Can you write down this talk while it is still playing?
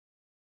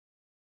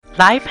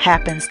Life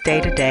happens day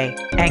to day,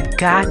 and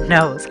God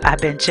knows I've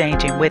been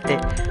changing with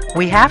it.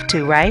 We have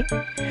to, right?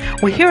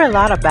 We hear a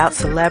lot about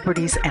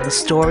celebrities and the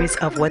stories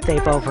of what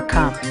they've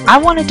overcome. I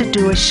wanted to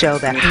do a show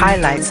that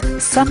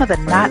highlights some of the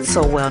not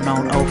so well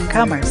known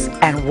overcomers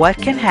and what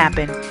can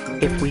happen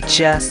if we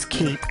just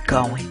keep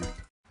going.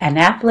 An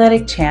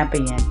athletic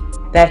champion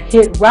that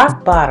hit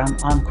rock bottom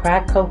on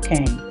crack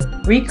cocaine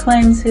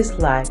reclaims his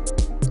life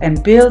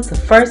and builds a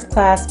first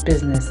class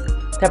business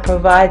that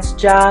provides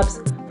jobs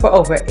for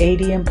over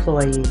 80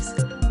 employees,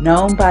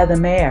 known by the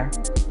mayor,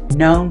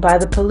 known by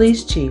the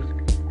police chief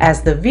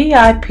as the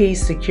VIP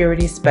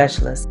security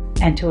specialist,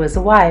 and to his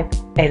wife,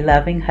 a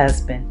loving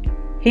husband.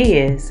 He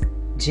is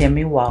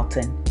Jimmy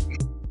Walton.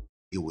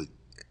 It would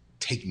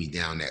take me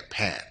down that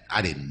path.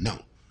 I didn't know.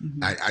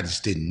 I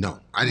just didn't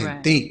know. I didn't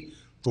Right. think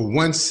for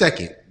 1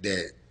 second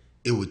that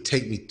it would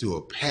take me through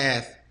a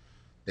path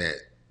that,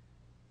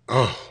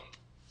 of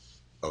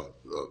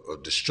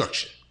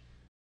destruction.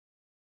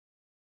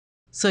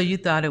 So you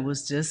thought it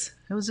was just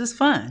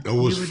fun. It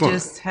was you were fun.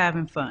 just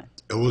having fun.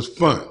 It was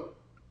fun.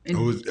 It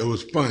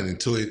was fun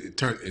until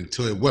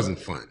it wasn't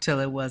fun. Till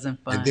it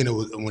wasn't fun. And then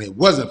when it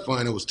wasn't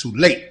fun, it was too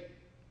late.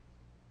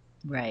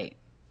 Right.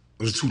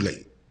 It was too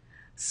late.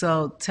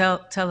 So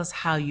tell us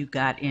how you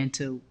got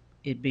into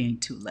it being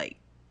too late.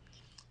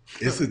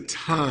 It's a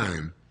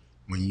time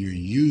when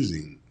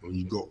when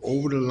you go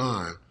over the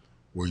line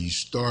where you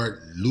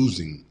start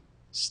losing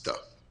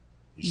stuff.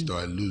 You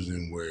start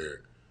losing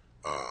where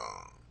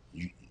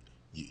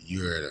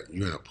you're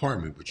in an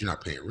apartment, but you're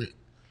not paying rent.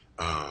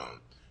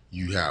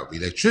 You have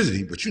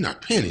electricity, but you're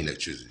not paying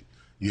electricity.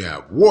 You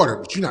have water,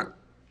 but you're not.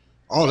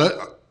 All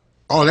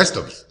that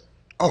stuff is.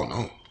 Oh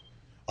no!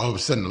 All of a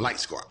sudden, the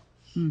lights go out.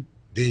 Then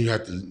you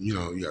have to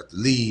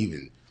leave,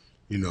 and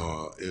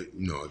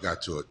it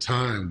got to a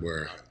time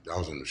where I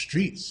was on the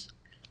streets,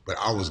 but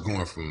I was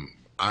going from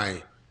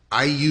I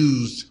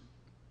used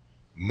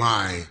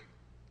my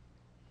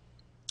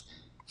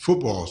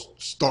football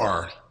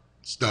star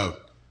stuff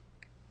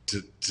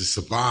to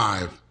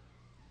survive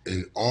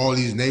in all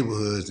these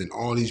neighborhoods and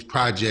all these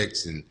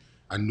projects, and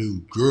I knew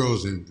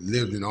girls and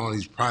lived in all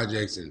these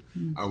projects, and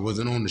I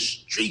wasn't on the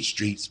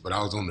streets, but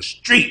I was on the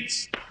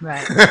streets.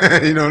 Right.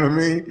 You know what I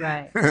mean?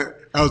 Right.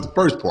 That was the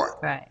first part.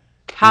 Right.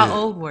 How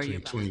old were you?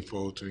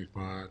 24,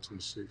 25,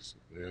 26.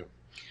 Yeah.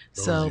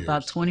 So years.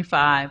 about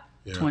 25,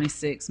 Yeah.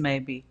 26,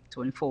 maybe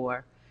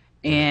 24.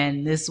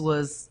 And this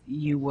was,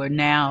 you were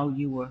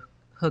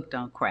hooked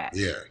on crack.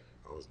 Yeah,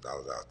 I was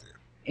out there.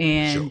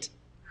 And Sure.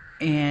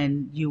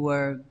 and you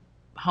were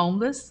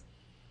homeless?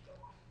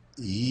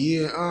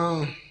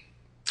 Yeah,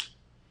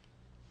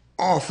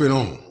 off and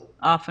on.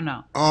 Off and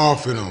on.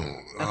 Off and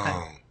on.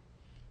 Okay.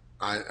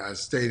 I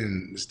stayed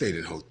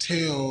in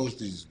hotels.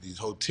 These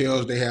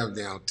hotels they have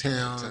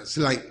downtown. It's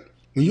like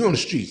when you're on the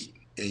streets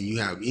and you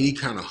have any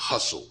kind of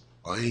hustle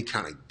or any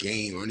kind of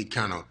game or any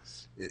kind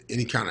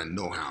of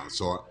know-how.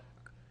 So,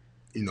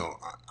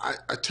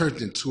 I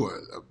turned into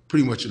a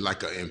pretty much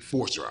like an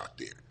enforcer out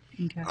there.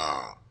 Okay.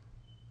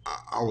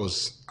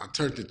 I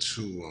turned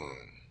into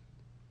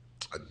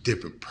a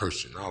different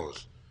person. I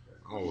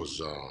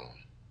was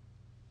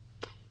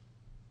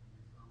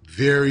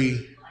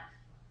very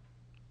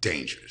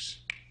dangerous,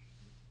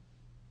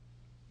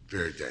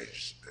 very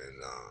dangerous,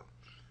 and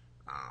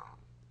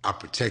I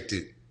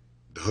protected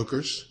the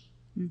hookers,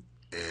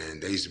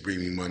 and they used to bring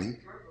me money.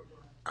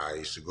 I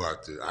used to go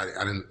after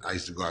I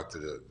used to go after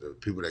the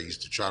people that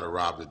used to try to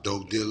rob the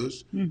dope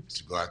dealers. Used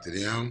to go after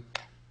them.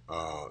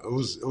 It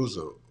was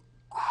a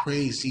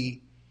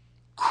crazy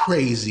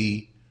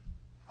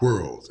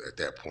world at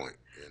that point.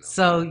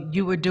 So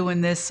you were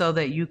doing this so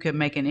that you could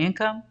make an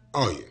income?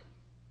 Oh yeah,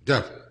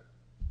 definitely.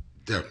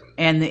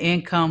 And the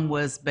income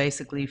was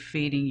basically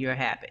feeding your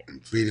habit.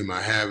 Feeding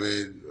my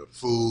habit,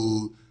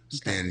 food,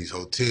 staying in these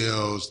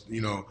hotels.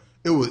 It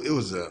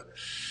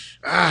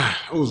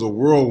was a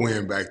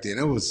whirlwind back then.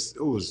 It was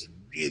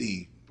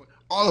really,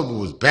 all of it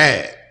was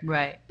bad.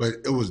 Right.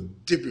 But it was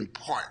different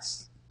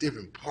parts.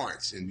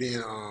 And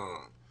then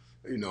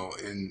in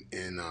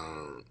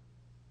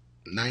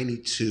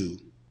 '92,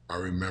 I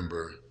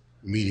remember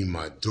meeting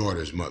my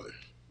daughter's mother.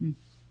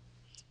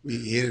 We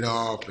hit it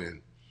off,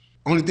 and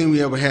only thing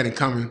we ever had in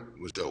common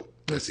was dope.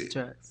 That's it.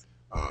 Drugs.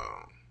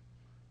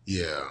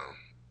 Yeah,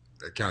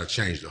 that kind of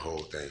changed the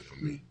whole thing for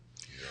me.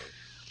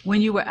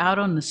 When you were out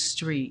on the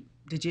street,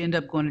 did you end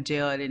up going to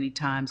jail at any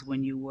times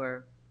when you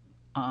were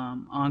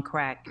on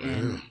crack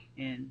and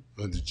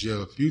Went to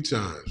jail a few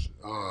times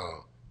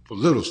for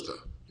little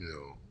stuff.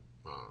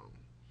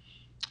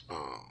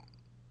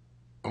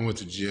 I went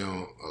to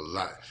jail a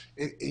lot,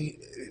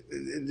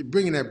 and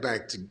bringing that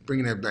back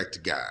to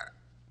God.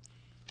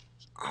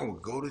 I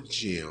would go to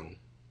jail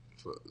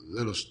for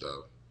little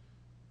stuff,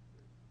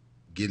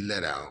 get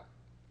let out,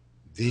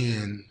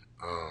 then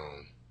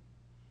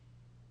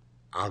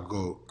I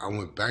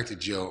went back to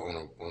jail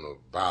on a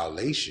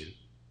violation,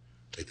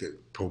 like a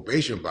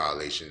probation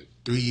violation,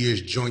 3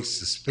 years joint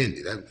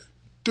suspended.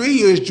 3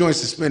 years joint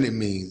suspended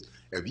means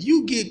if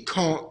you get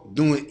caught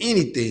doing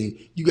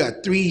anything, you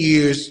got 3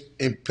 years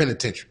in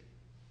penitentiary.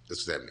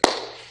 That's what that means.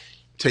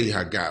 tell you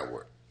how God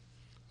works.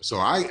 So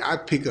I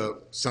pick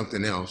up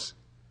something else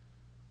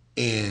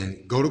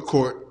and go to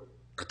court.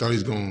 I thought he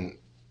was going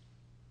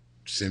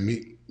to send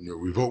me,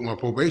 revoke my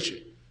probation.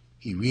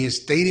 He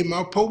reinstated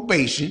my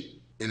probation,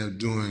 and I'm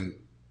doing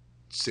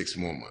 6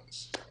 more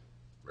months,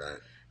 right?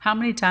 How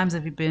many times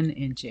have you been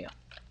in jail?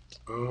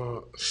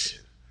 What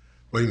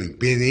do you mean,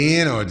 been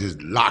in or just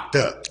locked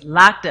up?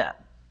 Locked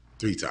up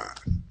 3 times.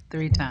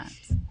 3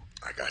 times.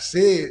 Like I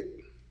said,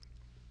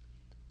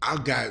 I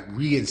got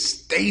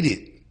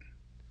reinstated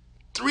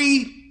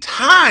 3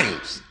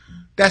 times.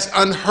 That's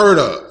unheard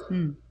of.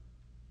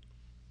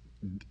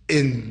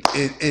 In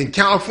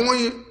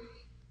California,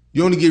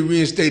 you only get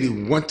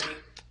reinstated 1 time.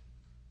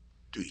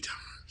 3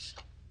 times.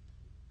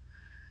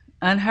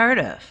 Unheard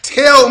of.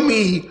 Tell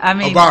me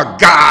about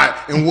God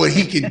and what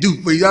he can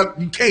do for you.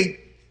 You can't,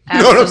 you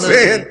know what I'm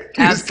saying?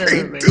 You just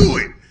can't do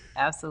it.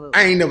 Absolutely.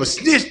 I ain't never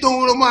snitched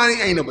on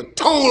nobody. I ain't never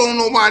told on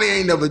nobody. I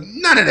ain't never,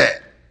 none of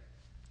that.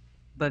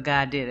 But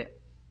God did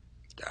it.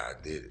 God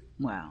did it.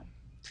 Wow.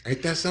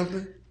 Ain't that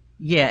something?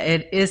 Yeah,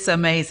 it's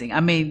amazing.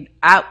 I mean,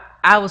 I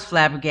was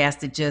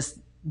flabbergasted just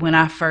when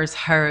I first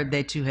heard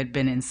that you had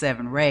been in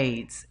 7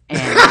 raids and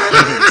they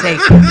didn't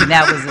take you. And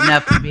that was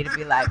enough for me to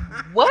be like,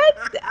 what?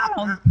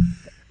 That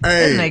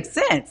doesn't make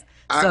sense.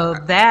 So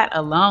that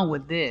along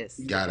with this.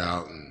 Got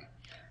out and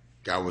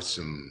got with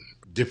some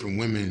different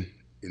women,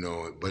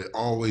 but it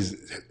always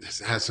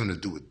has something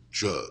to do with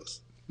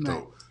drugs. Right.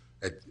 So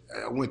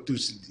I went through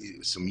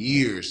some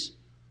years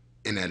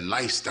in that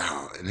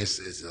lifestyle, and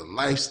it's a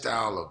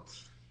lifestyle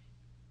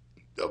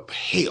of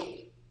hell.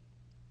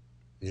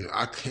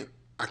 I can't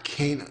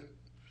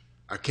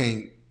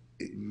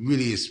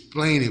really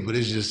explain it, but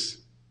it's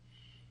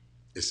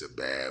a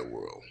bad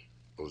world.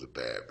 It was a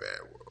bad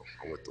world.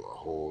 I went through a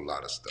whole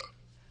lot of stuff.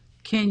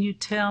 Can you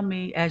tell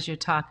me, as you're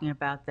talking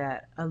about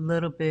that, a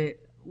little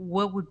bit,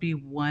 what would be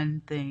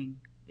one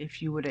thing,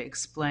 if you were to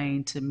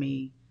explain to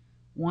me,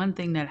 one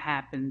thing that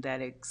happened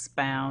that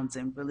expounds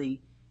and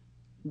really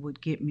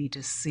would get me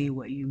to see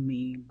what you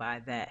mean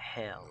by that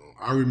hell?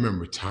 I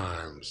remember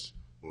times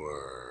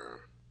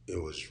where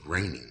it was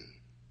raining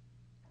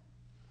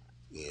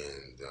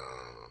and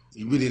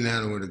you really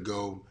didn't know where to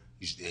go,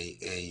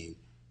 and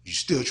you're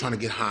still trying to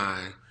get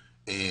high,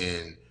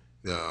 and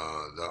the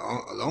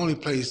only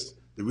place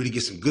to really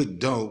get some good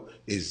dough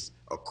is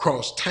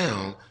across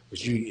town,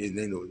 but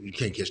you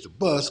can't catch the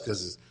bus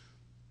because it's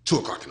 2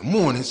 o'clock in the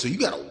morning, so you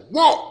gotta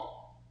walk.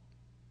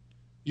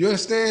 You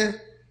understand?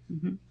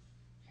 Mm-hmm.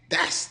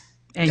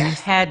 You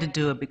had to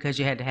do it because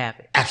you had to have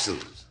it.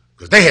 Absolutely,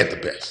 because they had the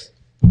best.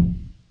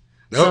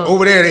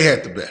 Over there, they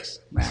had the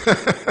best.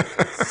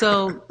 Right.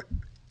 So,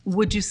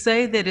 would you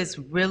say that it's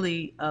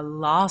really a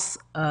loss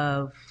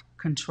of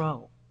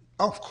control?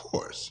 Of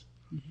course.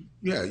 Mm-hmm.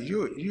 Yeah,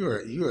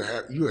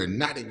 you are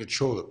not in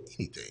control of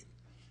anything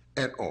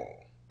at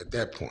all at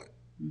that point.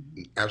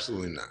 Mm-hmm.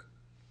 Absolutely not.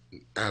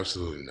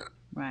 Absolutely not.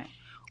 Right.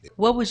 Yeah.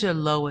 What was your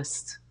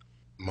lowest?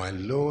 My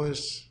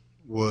lowest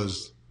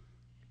was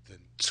the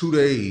 2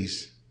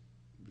 days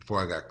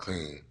before I got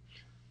clean.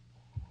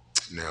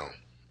 Now,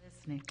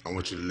 I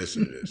want you to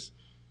listen to this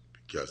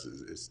because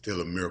it's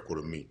still a miracle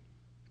to me.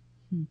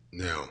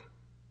 Now,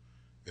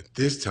 at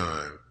this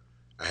time,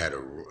 I had a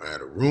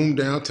room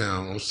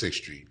downtown on 6th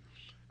Street.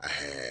 I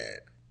had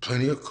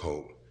plenty of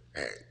coke. I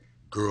had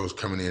girls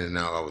coming in and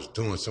out. I was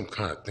doing some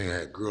kind of thing. I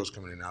had girls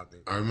coming in and out.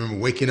 I remember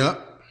waking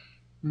up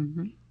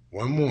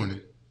one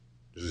morning.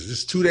 This is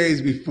just 2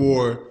 days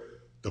before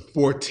the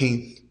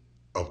 14th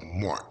of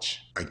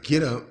March. I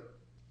get up,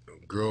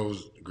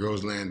 girls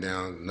laying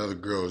down, another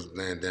girl's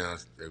laying down,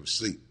 they were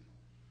asleep.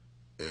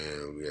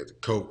 And we had the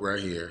coke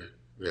right here,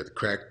 we had the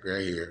crack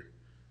right here.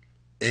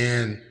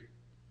 And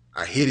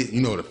I hit it,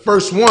 the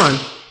first one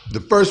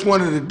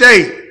of the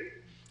day,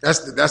 that's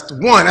the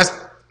one,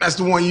 that's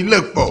the one you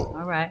look for.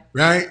 All right.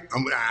 Right?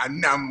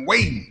 I'm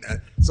waiting.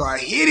 So I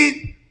hit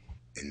it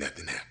and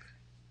nothing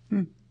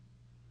happened.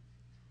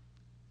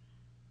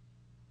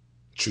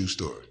 True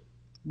story.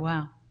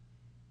 Wow.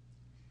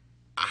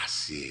 I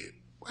said,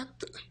 what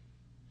the?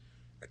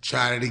 I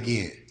tried it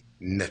again.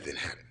 Nothing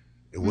happened.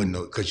 It wasn't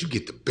because you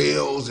get the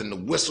bells and the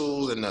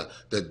whistles and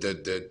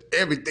the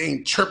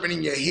everything chirping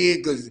in your head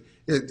because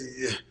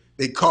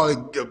they call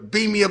it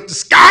beam me up to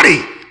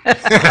Scotty.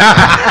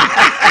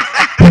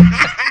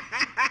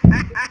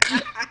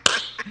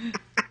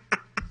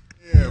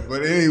 Yeah,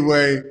 but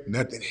anyway,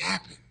 nothing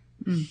happened.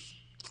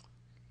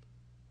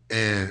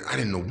 And I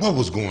didn't know what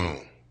was going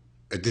on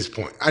at this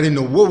point. I didn't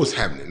know what was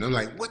happening. I'm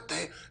like, what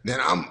the? Then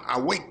I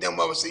wake them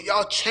up and say,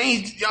 y'all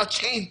changed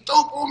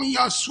dope on me.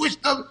 Y'all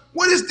switched up.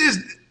 What is this?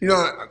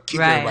 I kick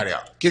everybody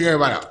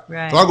out.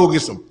 Right. So I go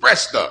get some fresh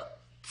stuff.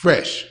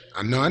 Fresh.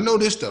 I know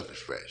this stuff is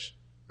fresh.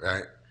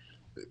 Right?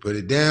 Put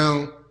it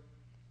down,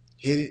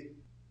 hit it,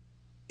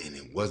 and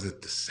it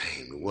wasn't the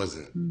same. It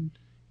wasn't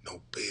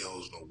no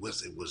bells, no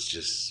whistle. It was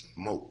just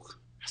smoke.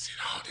 I said,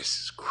 oh, this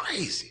is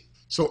crazy.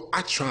 So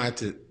I tried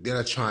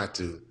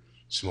to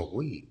smoke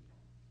weed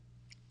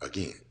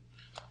again.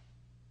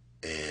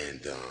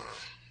 And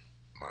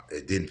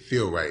it didn't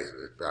feel right.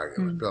 It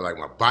felt like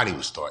my body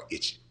would start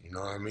itching. You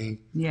know what I mean?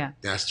 Yeah.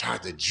 Then I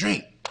tried to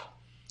drink,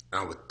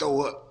 and I would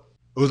throw up.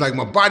 It was like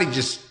my body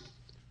just.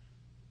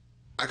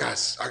 I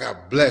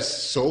got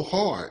blessed so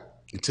hard.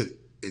 It took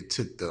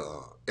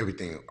the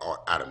everything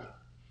out of me.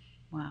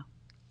 Wow.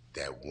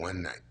 That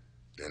one night,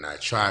 and I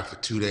tried for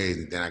 2 days,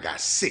 and then I got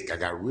sick. I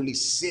got really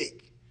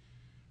sick,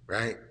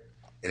 right?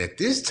 And at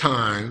this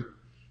time,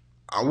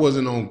 I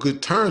wasn't on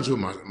good terms with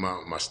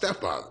my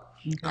stepfather.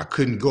 Okay. I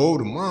couldn't go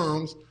to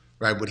mom's,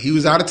 right? But he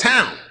was out of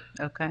town.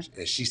 Okay.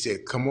 And she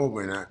said, "Come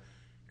over," and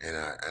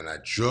I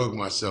drugged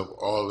myself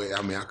all the way.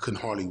 I mean, I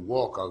couldn't hardly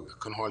walk. I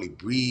couldn't hardly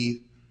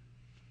breathe.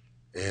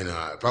 And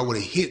if I would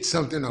have hit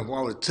something, or if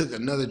I would have took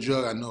another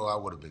drug, I know I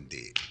would have been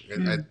dead.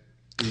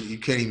 You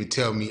can't even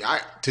tell me.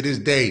 To this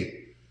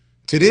day,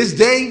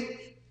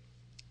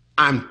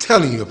 I'm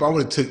telling you, if I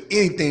would have took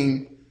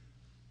anything,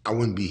 I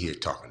wouldn't be here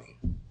talking to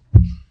you.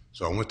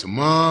 So I went to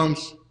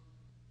mom's.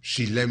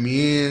 She let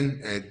me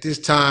in. And at this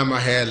time, I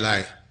had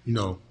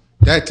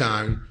that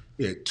time,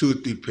 we had 2 or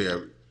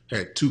 3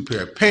 had 2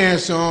 pair of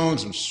pants on,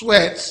 some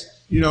sweats,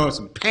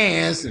 some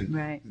pants,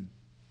 and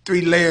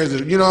 3 layers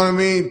of, you know what I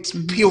mean?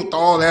 Peeled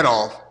all that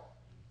off.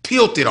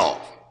 Peeled it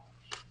off.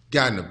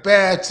 Got in the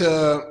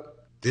bathtub.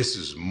 This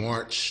is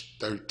March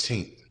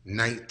 13th,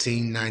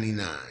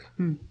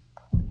 1999.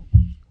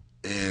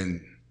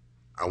 And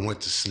I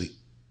went to sleep.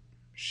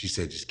 She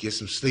said, just get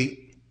some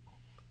sleep,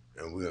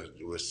 and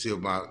we'll see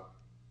about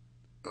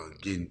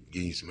getting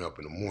you some help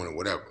in the morning,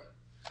 whatever.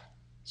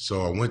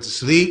 So I went to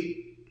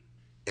sleep,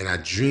 and I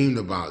dreamed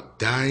about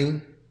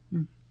dying.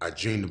 I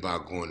dreamed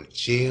about going to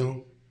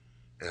jail,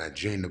 and I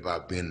dreamed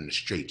about being in a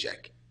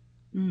straitjacket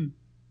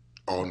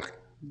all night.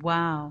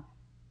 Wow.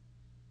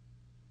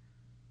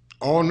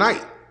 All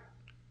night.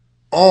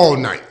 All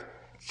night.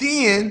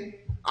 Then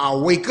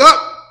I'll wake up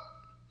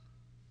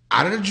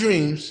out of the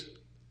dreams,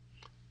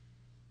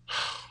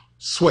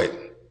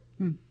 sweating.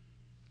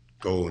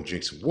 Go and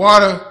drink some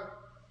water,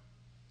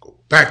 go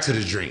back to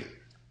the dream.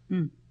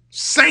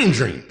 Same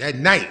dream. That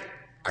night,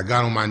 I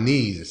got on my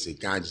knees and said,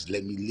 God, just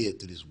let me live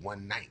through this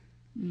one night.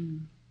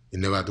 You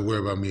never have to worry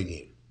about me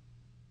again.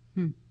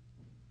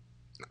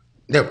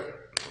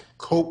 Never.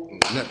 Coke,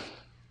 nothing.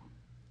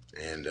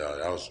 And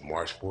that was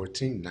March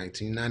 14th,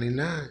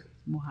 1999.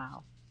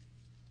 Wow.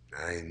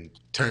 I ain't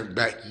turned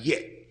back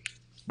yet.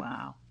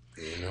 Wow.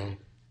 You know?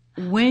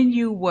 When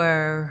you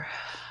were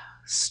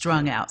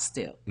strung out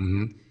still,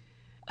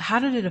 how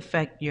did it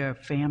affect your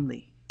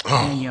family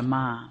and your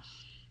mom?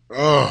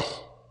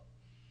 Oh,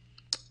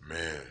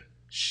 man.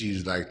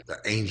 She's like the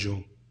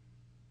angel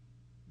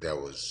that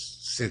was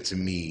sent to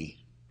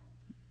me.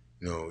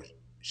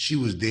 She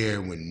was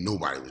there when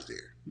nobody was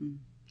there.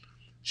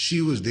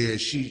 She was there.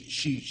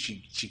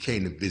 She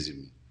came to visit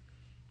me.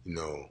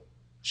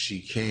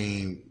 She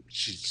came.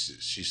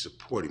 She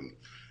supported me.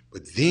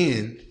 But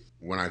then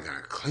when I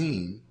got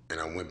clean and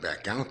I went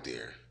back out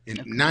there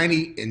in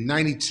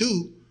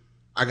 92,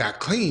 I got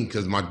clean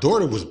because my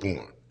daughter was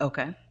born.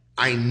 Okay.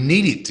 I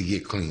needed to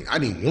get clean. I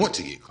didn't want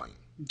to get clean.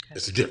 Okay.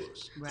 It's a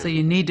difference. Right. So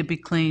you need to be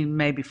clean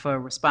maybe for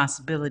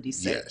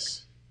responsibility's sake.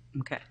 Yes.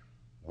 Okay.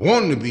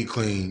 Wanting to be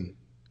clean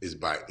is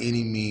by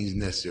any means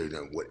necessary,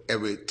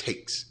 whatever it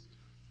takes.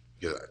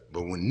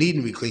 But when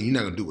needing to be clean, you're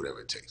not gonna do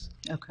whatever it takes.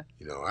 Okay.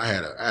 I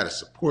had a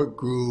support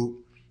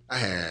group.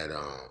 I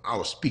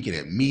was speaking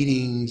at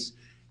meetings,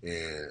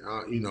 and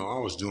I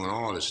was doing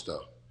all this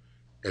stuff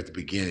at the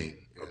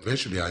beginning.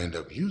 Eventually, I ended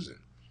up using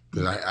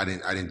because I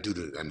didn't do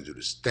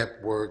the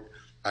step work.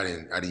 I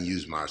didn't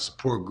use my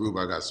support group.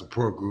 I got a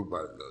support group,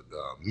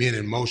 the Men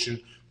in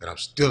Motion, that I'm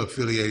still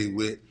affiliated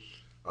with.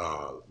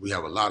 We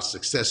have a lot of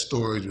success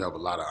stories. We have a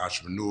lot of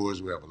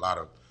entrepreneurs. We have a lot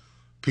of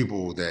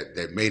people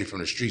that made it from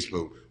the streets,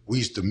 but we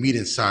used to meet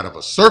inside of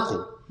a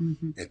circle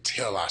and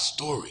tell our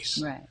stories.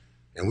 Right.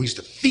 And we used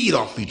to feed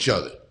off each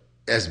other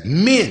as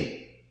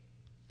men,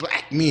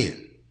 black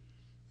men,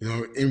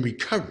 in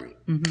recovery.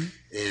 And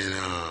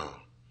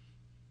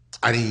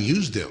I didn't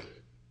use them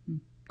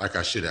like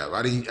I should have.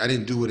 I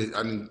didn't do what it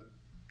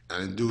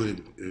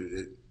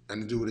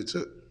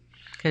took.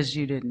 Because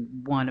you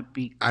didn't want to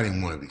be. I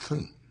didn't want to be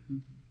clean.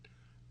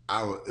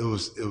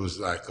 It was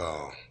like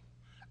I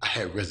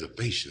had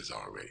reservations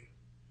already.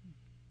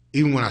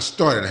 Even when I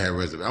started, I had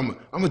reservations.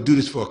 I'm gonna do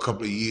this for a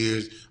couple of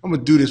years. I'm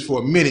gonna do this for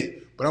a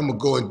minute, but I'm gonna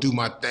go and do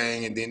my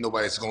thing, and then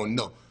nobody's gonna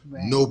know.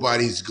 Right.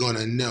 Nobody's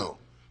gonna know.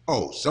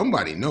 Oh,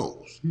 somebody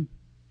knows.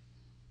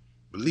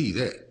 Believe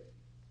that.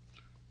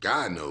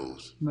 God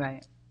knows.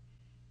 Right.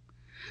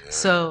 Yeah.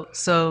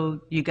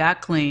 So you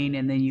got clean,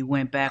 and then you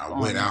went back. I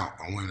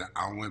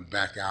went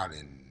back out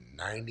in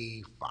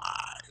 '95.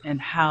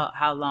 And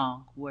how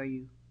long were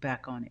you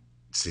back on it?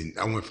 See,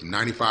 I went from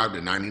 '95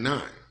 to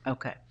 '99.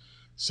 Okay.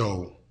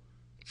 So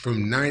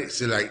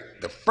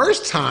the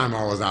first time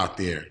I was out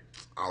there,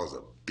 I was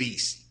a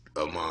beast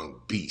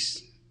among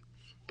beasts.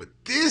 But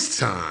this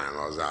time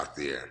I was out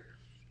there,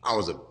 I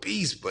was a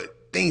beast,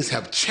 but things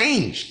have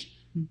changed.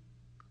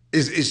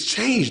 It's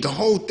changed. The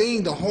whole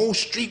thing, the whole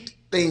street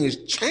thing has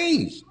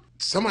changed.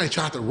 somebody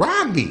tried to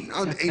rob me.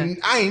 Okay.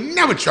 I ain't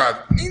never tried.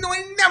 Ain't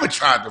never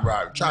tried to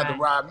rob. Tried to Right.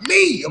 rob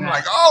me. I'm Right.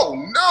 like,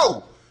 oh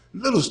no,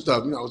 little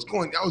stuff. I was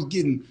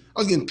getting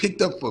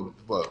picked up for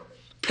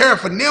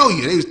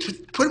paraphernalia. They was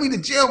putting me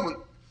to jail. When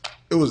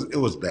it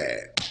was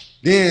bad.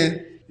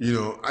 Then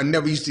I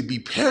never used to be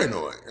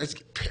paranoid. I used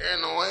to get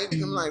paranoid.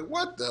 I'm like,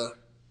 what the?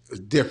 It was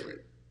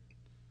different.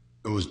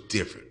 It was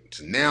different.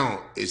 So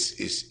now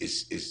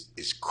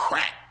it's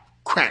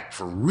crack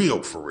for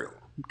real.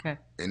 Okay.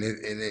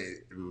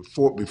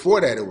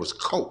 Before that it was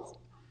coke.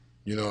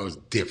 It was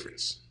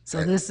difference.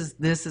 So this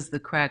is the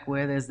crack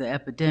where there's the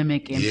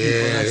epidemic and people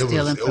Yeah, are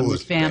stealing it from their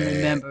was family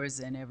bad. members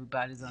and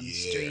everybody's on the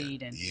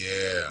street and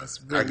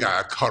it's really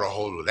I caught a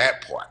hold of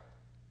that part.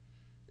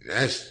 And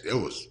it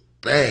was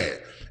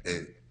bad.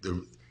 And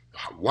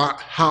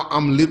how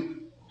I'm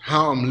living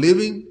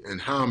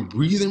and how I'm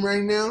breathing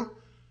right now,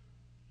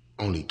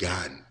 only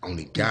God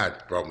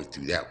brought me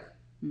through that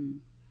one.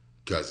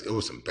 Because it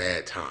was some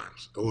bad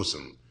times. It was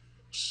some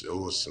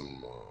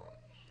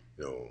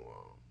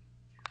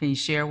Can you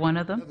share one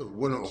of them?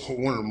 one of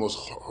the most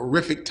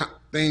horrific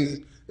things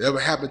that ever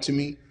happened to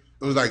me.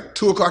 It was like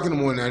 2:00 in the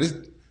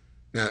morning.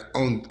 Now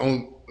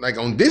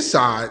on this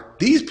side,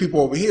 these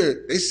people over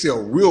here, they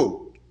sell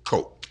real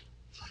coke.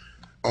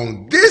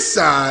 On this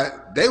side,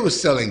 they were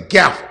selling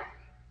gaffle,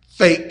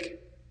 fake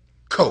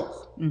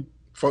coke,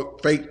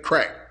 fake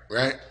crack,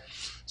 right?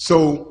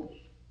 So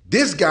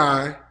this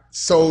guy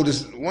sold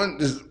this one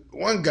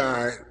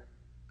guy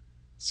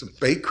some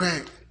fake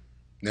crack.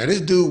 Now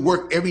this dude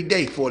worked every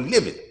day for a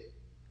living.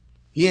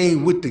 He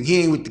ain't with the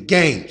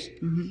games.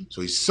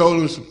 So he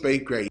sold him some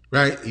fake crack.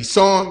 Right? He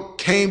saw him,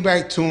 came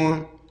back to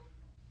him,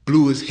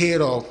 blew his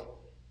head off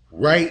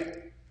right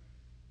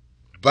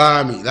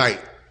by me, like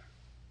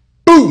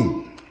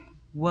boom,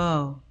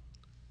 Whoa.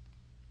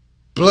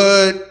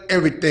 blood,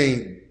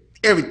 everything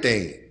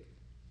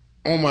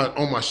on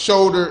my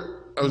shoulder.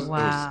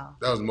 Wow.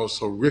 That was the most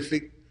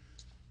horrific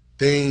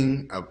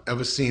thing I've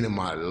ever seen in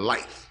my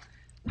life,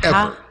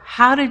 ever.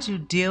 How did you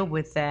deal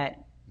with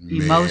that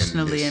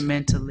emotionally listen. and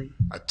mentally?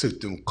 I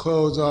took them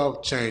clothes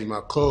off, changed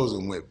my clothes,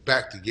 and went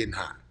back to getting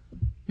high.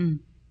 You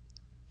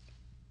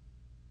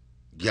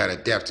gotta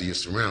adapt to your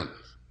surroundings.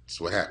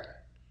 That's what happened.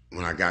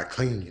 When I got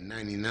clean in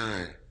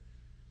 '99,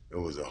 it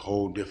was a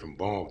whole different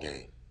ball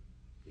game.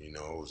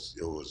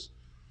 It was.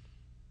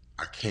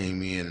 I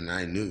came in and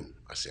I knew.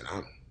 I said,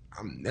 I'm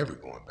never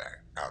going back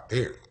out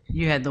there.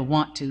 You had the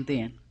want to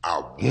then. I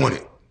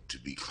wanted to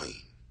be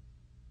clean.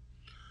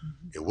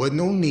 It wasn't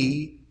no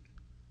need.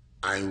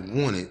 I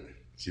wanted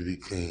to be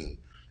clean.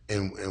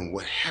 And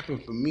what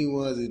happened for me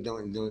was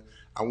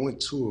I went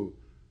to a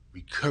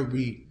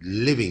recovery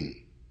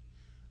living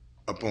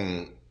up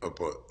on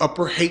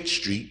Upper Haight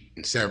Street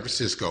in San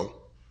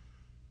Francisco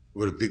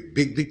with a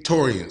big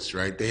Victorians,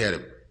 right? They had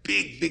a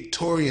big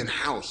Victorian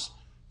house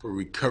for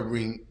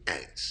recovering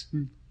addicts.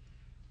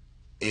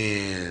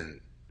 And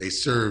they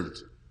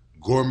served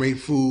gourmet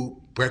food,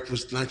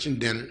 breakfast, lunch, and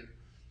dinner.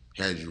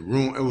 Had your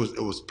room. It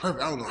was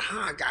perfect. I don't know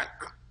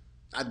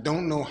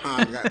how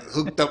I got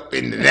hooked up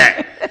into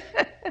that.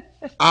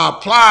 I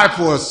applied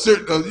for a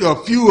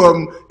few of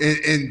them,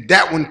 and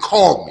that one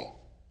called me.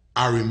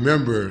 I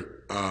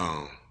remember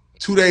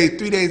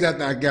 3 days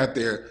after I got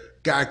there,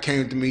 guy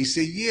came to me. He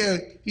said, "Yeah,"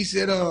 he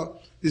said,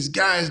 "this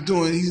guy's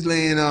he's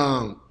laying,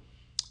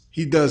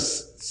 he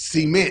does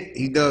cement.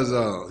 He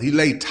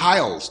lay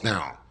tiles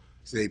now.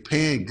 So they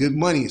paying good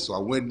money." So I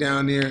went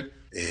down there,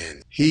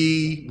 and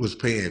he was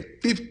paying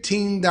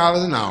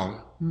 $15 an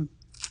hour,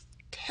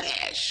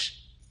 cash.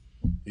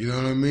 You know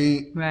what I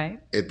mean?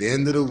 Right. At the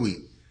end of the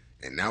week.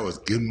 And that was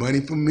good money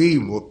for me.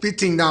 Well,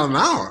 $15 an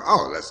hour.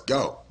 Oh, let's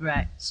go.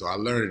 Right. So I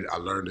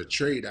learned a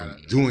trade out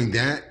of doing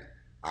that.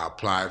 I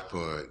applied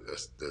for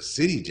the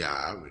city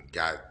job and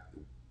got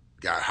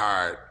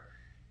hired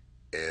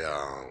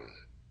at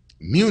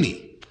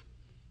Muni.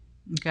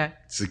 Okay.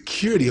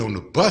 Security on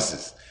the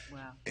buses.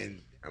 Wow.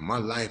 And my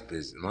life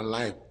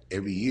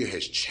every year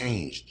has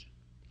changed.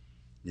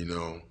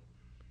 When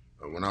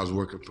I was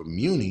working for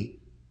Muni,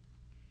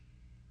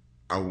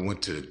 I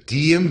went to the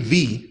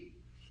DMV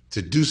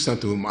to do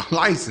something with my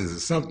license or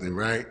something,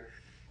 right?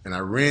 And I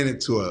ran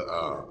into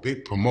a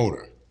big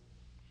promoter.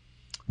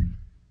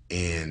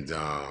 And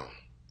I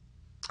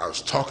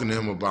was talking to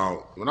him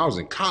about, when I was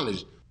in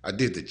college, I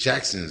did the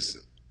Jackson's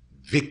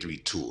Victory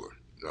Tour.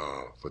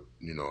 I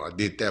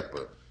did that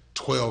for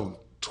 12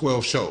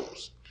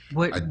 shows.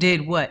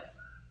 Did what?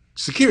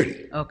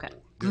 Security. Okay.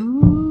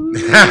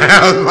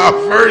 That was my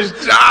first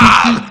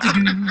job.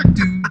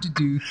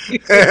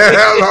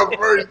 That was my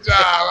first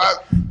job.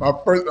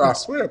 I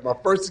swear, my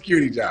first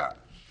security job.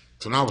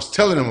 So when I was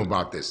telling him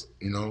about this,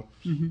 and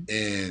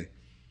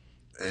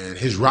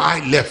his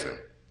ride left him.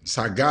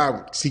 So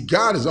God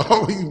is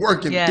always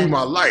working through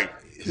my life.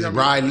 His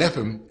ride left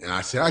him, and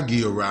I said, "I'll give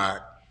you a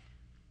ride."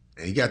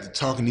 And he got to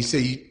talking. He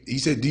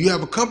said, "Do you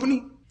have a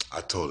company?"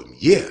 I told him,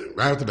 "Yeah,"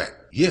 right off the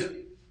bat, "Yeah."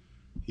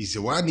 He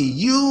said, "Well, I need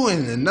you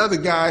and another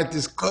guy at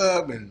this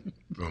club." And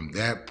from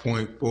that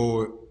point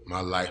forward, my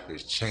life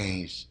has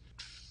changed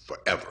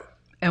forever.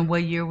 And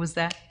what year was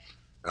that?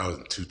 That was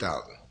in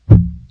 2000.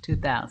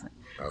 2000.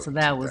 That was So in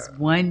that was 2000.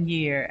 1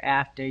 year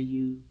after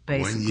you 1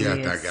 year basically after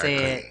had I got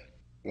said, clean.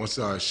 Once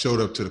I showed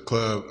up to the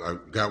club, I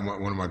got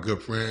one of my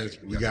good friends.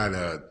 We got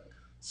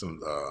some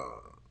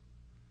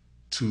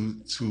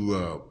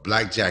two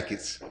black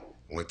jackets.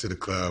 Went to the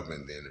club,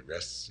 and then the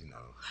rest,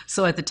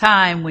 so at the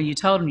time when you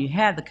told him you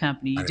had the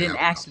company, I you didn't didn't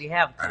have a company. actually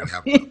have a I didn't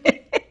have a company,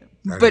 company. I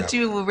didn't but have a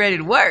you were company. ready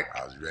to work.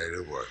 I was ready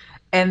to work.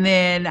 And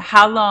then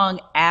how long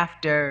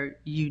after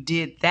you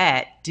did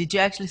that did you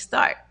actually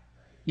start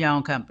your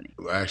own company?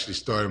 I actually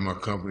started my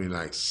company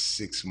like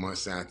 6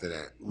 months after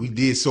that. We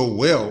did so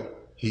well.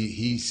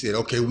 He said,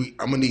 okay, I'm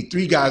gonna need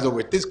 3 guys over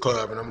at this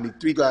club, and I'm gonna need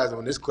 3 guys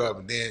on this club.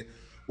 And then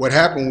what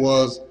happened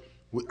was,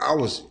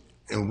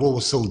 and what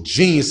was so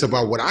genius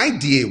about what I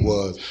did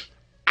was,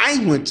 I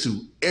went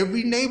to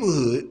every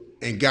neighborhood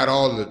and got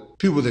all the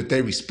people that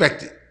they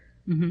respected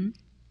in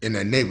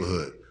that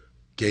neighborhood,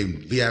 gave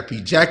them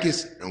VIP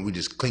jackets, and we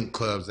just cleaned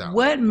clubs out.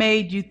 What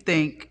made you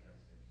think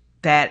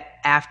that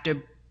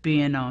after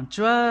being on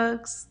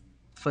drugs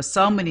for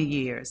so many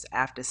years,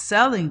 after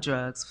selling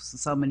drugs for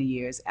so many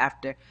years,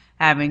 after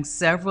having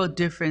several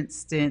different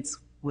stints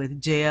with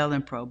jail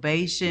and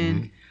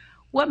probation,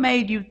 what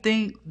made you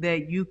think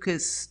that you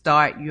could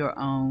start your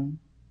own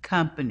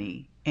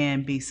company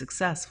and be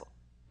successful?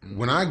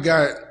 When I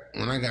got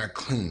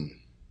clean,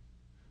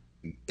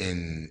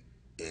 and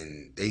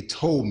they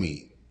told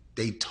me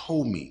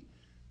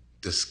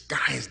the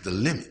sky is the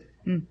limit.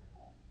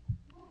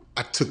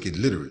 I took it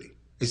literally.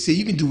 They said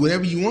you can do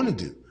whatever you want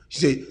to do. She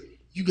said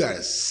you got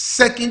a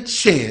second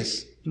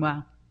chance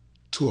Wow.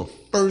 to a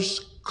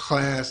first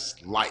class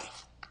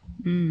life.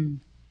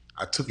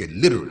 I took it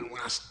literally.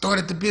 When I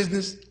started the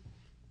business,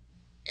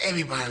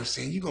 everybody was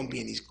saying you're gonna be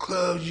in these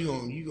clubs, you're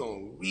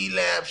gonna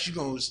relapse, you're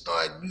gonna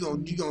start,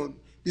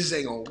 this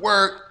ain't gonna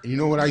work. And you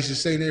know what I used to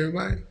say to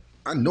everybody?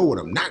 I know what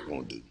I'm not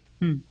gonna do.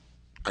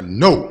 I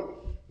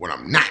know what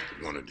I'm not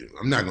gonna do.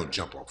 I'm not gonna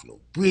jump off no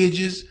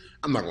bridges.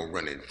 I'm not gonna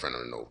run in front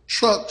of no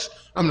trucks.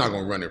 I'm not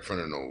gonna run in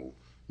front of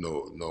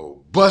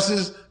no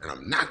buses, and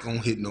I'm not gonna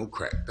hit no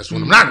crack. That's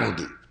what I'm not gonna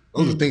do.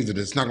 Those are things that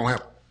it's not gonna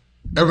happen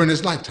ever in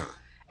this lifetime.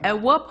 At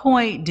what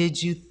point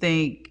did you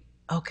think,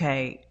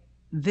 okay,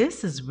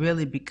 this is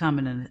really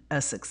becoming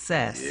a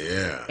success?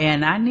 Yeah.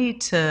 And I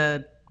need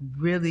to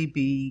really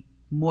be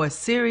more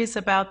serious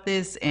about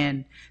this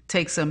and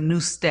take some new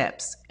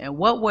steps. And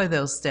what were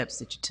those steps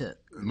that you took?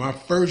 My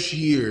first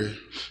year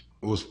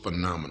was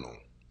phenomenal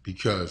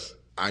because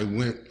I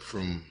went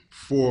from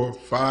 4 or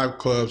 5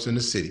 clubs in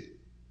the city,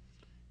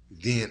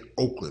 then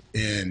Oakland,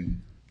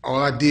 and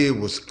all I did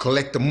was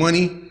collect the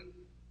money.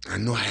 I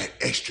know I had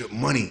extra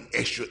money,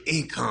 extra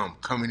income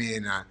coming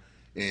in,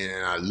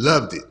 and I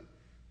loved it.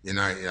 And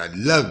I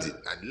loved it.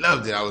 I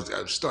loved it. I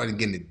was starting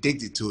getting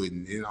addicted to it,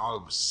 and then all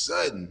of a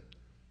sudden,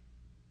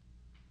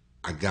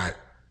 I got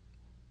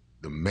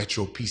the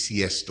Metro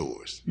PCS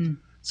stores.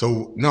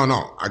 So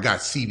no, I got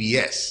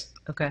CBS.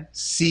 Okay.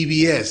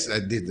 CBS, I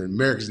did the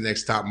America's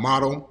Next Top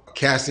Model,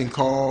 casting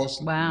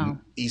calls. Wow.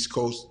 East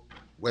Coast,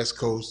 West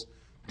Coast.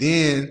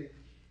 Then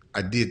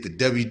I did the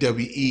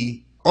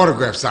WWE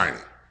autograph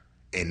signing.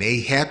 And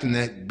they happened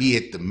to be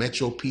at the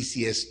Metro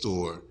PCS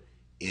store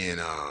in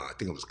I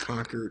think it was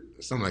Concord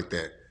or something like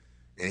that.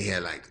 And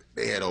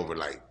they had over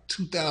like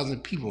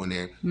 2,000 people in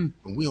there, and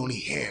we only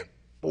had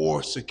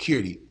 4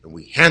 security, and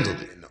we handled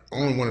it.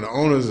 And one of the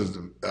owners of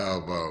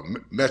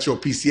Metro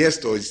PCS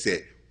store, he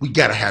said, "We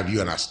gotta have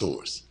you in our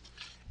stores,"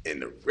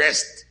 and the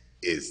rest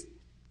is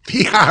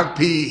PIP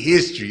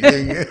history.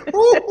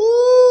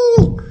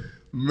 Woo-hoo!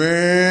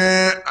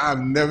 Man, I've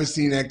never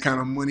seen that kind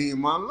of money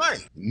in my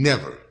life.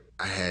 Never.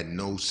 I had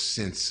no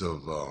sense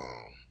of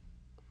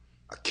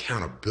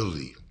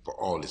accountability for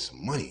all this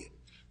money.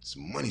 This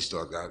money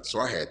started out. So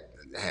I had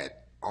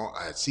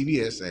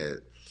CBS.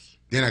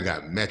 Then I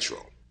got Metro.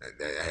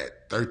 I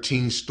had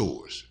 13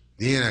 stores.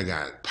 Then I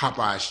got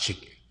Popeye's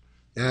Chicken.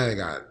 Then I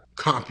got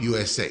Comp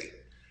USA.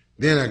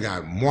 Then I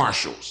got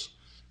Marshalls.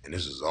 And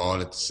this was all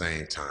at the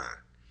same time.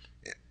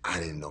 And I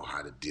didn't know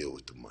how to deal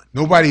with the money.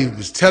 Nobody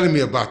was telling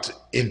me about to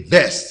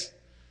invest.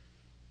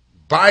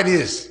 Buy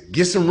this.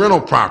 Get some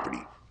rental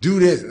property. Do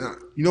this.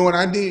 You know what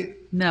I did?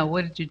 No,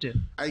 what did you do?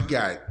 I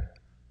got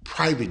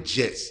private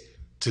jets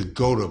to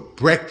go to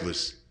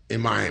breakfast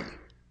in Miami.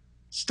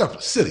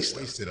 Silly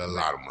stuff. Wasted a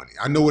lot of money.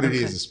 I know what it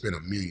is to spend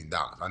 $1 million.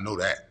 I know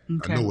that.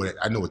 Okay.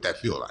 I know what that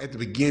feels like. At the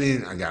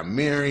beginning, I got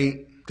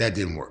married. That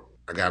didn't work.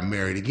 I got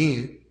married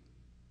again.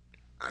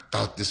 I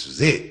thought this was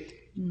it.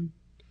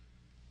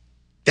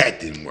 That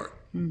didn't work.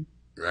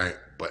 Right?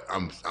 But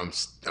I'm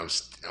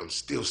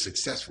still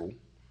successful.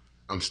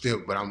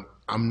 But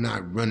I'm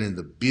not running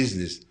the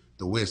business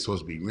the way it's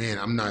supposed to be ran.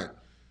 I'm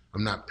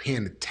not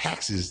paying the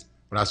taxes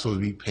what I'm supposed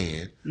to be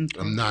paying. Okay.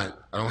 I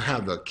don't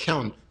have the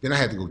accountant. Then I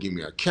had to go get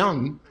me an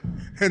accountant.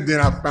 And then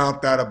I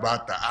found out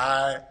about the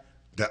I,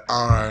 the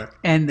R,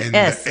 and the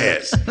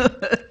S.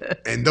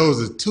 And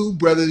those are 3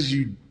 brothers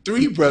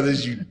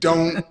you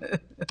don't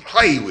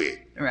play with.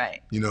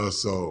 Right.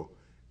 So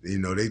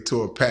they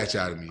tore a patch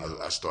out of me.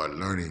 I started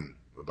learning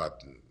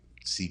about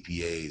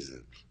CPAs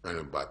and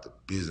learning about the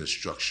business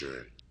structure,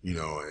 and, you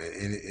know,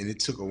 and it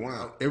took a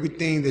while.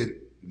 Everything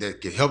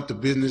that could help the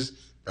business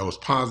that was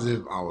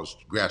positive, I was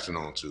grasping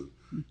onto.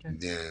 Okay.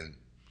 And then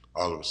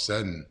all of a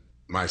sudden,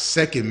 my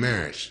second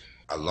marriage,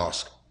 I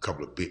lost a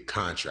couple of big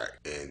contracts,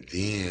 and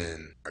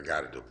then I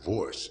got a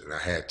divorce, and I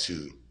had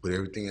to put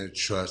everything in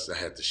trust. I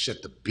had to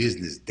shut the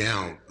business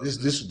down. This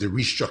was the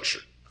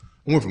restructure.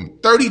 I went from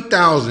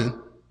 $30,000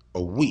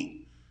 a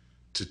week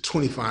to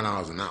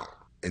 $25 an hour,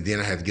 and then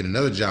I had to get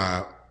another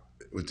job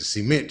with the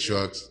cement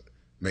trucks,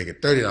 making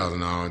 $30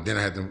 an hour, and then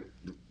I had to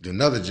do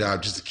another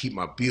job just to keep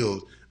my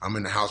bills. I'm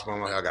in the house by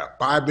myself. I got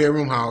a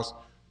 5-bedroom house,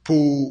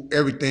 pool,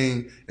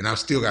 everything, and I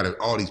still got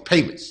all these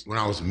payments. When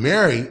I was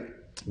married,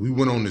 we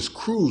went on this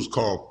cruise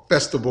called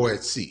Festival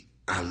at Sea.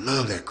 I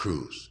love that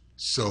cruise.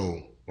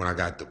 So when I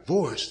got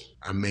divorced,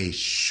 I made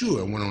sure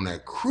I went on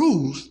that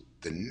cruise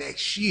the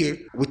next year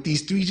with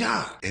these 3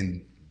 jobs.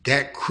 And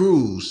that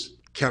cruise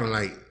kind of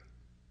like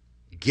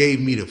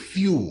gave me the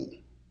fuel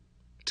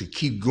to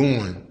keep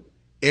going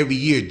every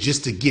year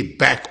just to get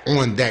back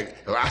on that.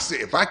 I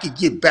said, if I could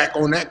get back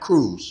on that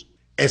cruise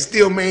and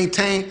still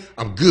maintain,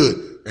 I'm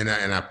good. And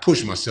I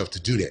push myself to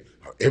do that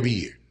every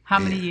year. How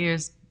many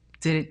years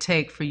did it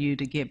take for you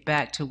to get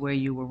back to where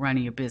you were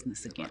running your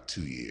business again? About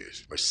 2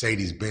 years.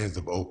 Mercedes-Benz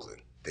of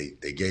Oakland.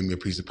 They gave me a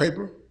piece of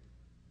paper.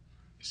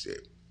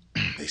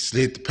 They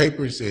slid the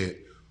paper and said,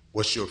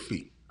 "What's your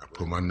fee?" I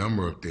put my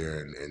number up there,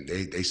 and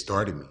they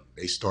started me.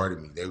 They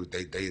started me.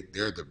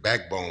 They're the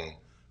backbone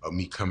of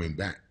me coming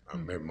back. I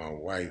met my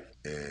wife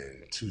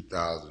in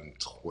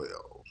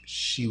 2012.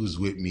 She was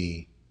with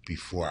me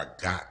before I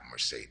got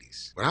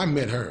Mercedes. When I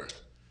met her,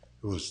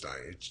 it was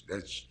like,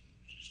 that's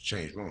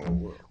changed my whole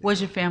world.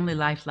 What's your family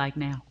life like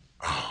now?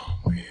 Oh,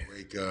 man.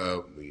 Wake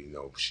up, you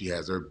know, she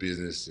has her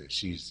business, and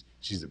she's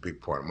a big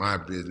part of my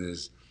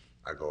business.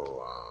 I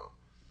go,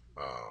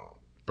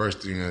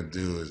 first thing I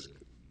do is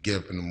get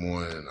up in the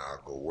morning, and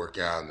I'll go work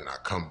out, and then I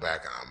come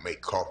back, and I'll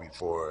make coffee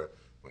for her.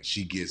 When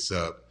she gets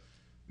up,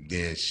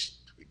 then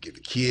we get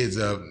the kids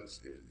up.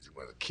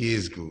 When the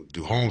kids go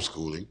do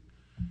homeschooling,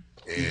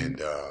 and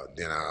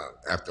then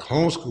after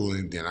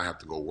homeschooling, then I have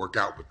to go work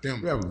out with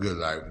them. We have a good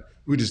life.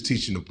 We're just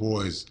teaching the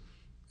boys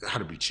how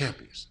to be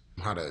champions,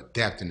 how to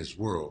adapt in this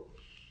world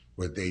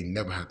where they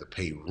never have to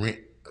pay rent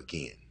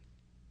again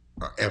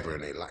or ever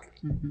in their life.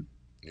 Mm-hmm.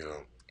 You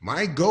know,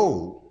 my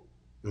goal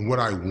and what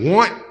I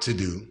want to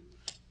do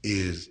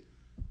is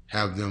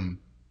have them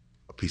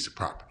a piece of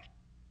property,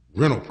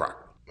 rental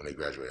property, when they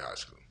graduate high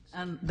school.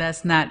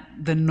 That's not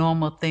the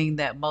normal thing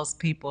that most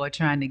people are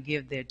trying to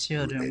give their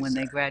children when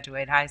they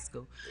graduate high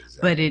school.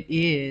 Exactly. But it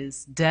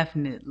is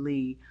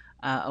definitely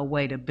a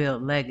way to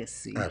build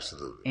legacy.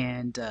 Absolutely.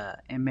 And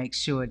make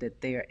sure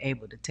that they are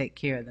able to take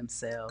care of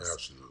themselves.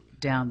 Absolutely.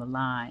 Down the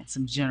line,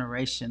 some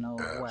generational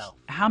wealth.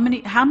 How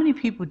many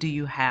people do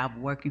you have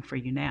working for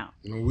you now?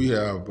 You know, we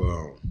have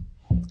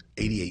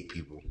 88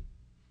 people in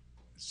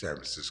San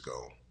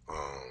Francisco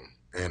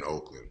and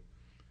Oakland,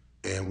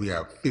 and we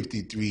have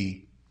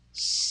 53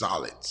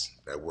 solids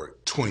that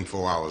work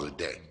 24 hours a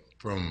day,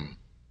 from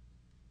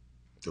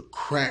the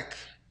crack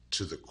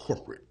to the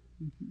corporate.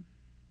 Mm-hmm.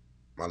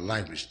 My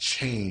life has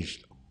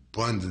changed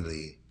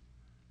abundantly.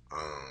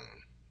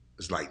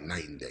 It's like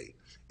night and day.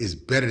 It's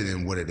better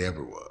than what it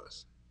ever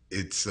was.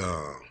 It's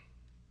a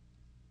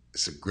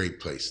great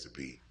place to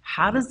be.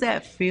 How does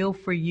that feel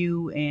for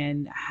you,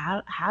 and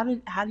how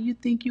do you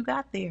think you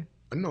got there?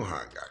 I know how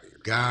I got here.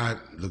 God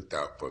looked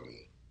out for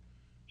me.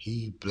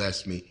 He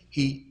blessed me.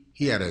 He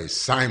had an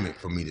assignment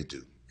for me to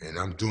do, and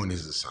I'm doing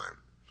his assignment.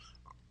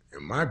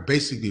 And my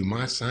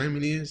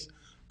assignment is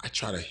I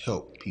try to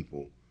help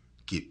people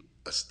get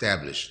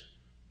established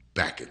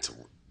back into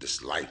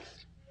this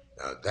life.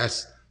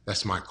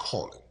 That's my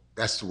calling.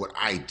 That's what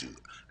I do.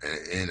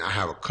 And I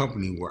have a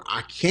company where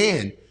I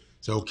can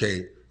say,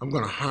 okay, I'm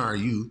going to hire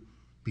you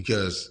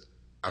because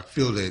I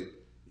feel that,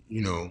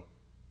 you know,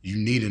 you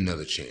need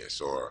another chance,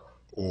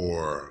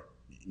 or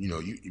you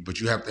know, but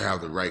you have to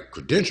have the right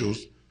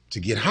credentials to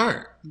get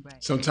hired.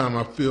 Right. Sometimes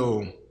I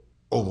feel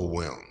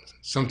overwhelmed.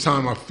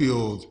 Sometimes I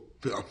feel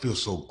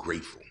so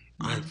grateful.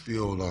 Mm-hmm.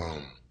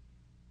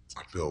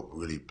 I feel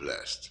really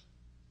blessed.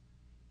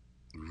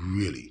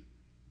 Really,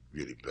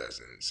 really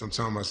blessed. And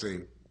sometimes I say,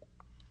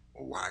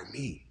 well, why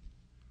me?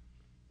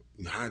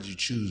 How'd you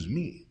choose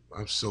me?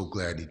 I'm so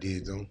glad he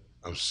did, though.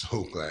 I'm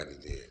so glad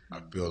he did. I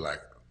feel like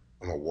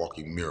I'm a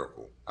walking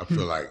miracle. I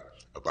feel like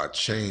if I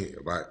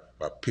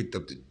picked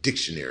up the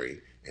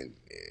dictionary and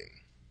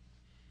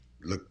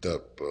looked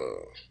up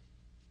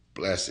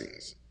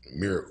blessings,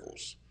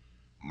 miracles,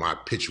 my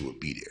picture would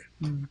be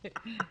there.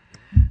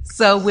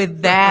 So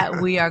with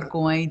that, we are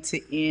going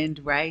to end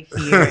right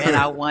here. And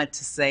I want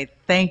to say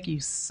thank you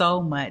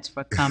so much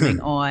for coming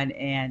on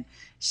and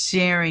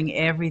sharing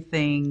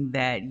everything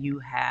that you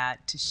had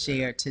to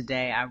share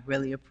today. I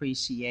really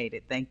appreciate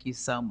it. Thank you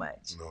so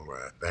much. No,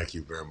 thank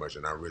you very much.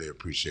 And I really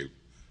appreciate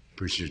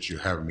you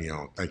having me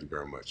on. Thank you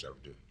very much. I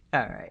do.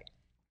 All right.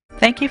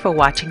 Thank you for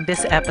watching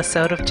this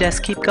episode of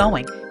Just Keep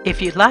Going.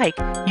 If you'd like,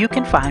 you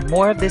can find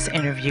more of this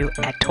interview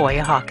at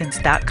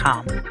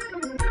toyahawkins.com.